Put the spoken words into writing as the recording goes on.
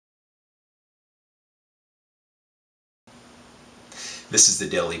This is the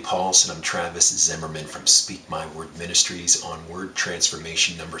Daily Pulse, and I'm Travis Zimmerman from Speak My Word Ministries on Word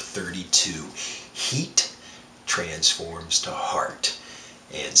Transformation number 32. Heat transforms to heart.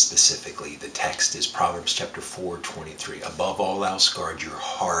 And specifically, the text is Proverbs chapter 4:23. Above all else, guard your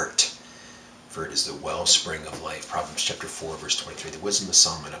heart, for it is the wellspring of life. Proverbs chapter 4, verse 23. The wisdom of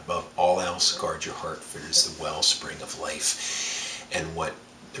Solomon, above all else, guard your heart, for it is the wellspring of life. And what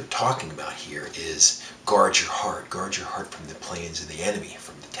they're talking about here is guard your heart from the plans of the enemy,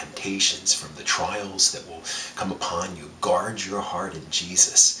 from the temptations, from the trials that will come upon you. Guard your heart in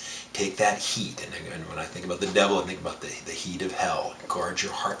Jesus. Take that heat, and when I think about the devil, I think about the heat of hell. Guard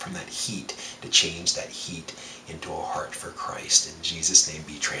your heart from that heat, to change that heat into a heart for Christ. In Jesus' name,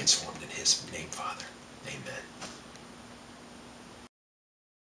 be transformed. In his name, Father. Amen.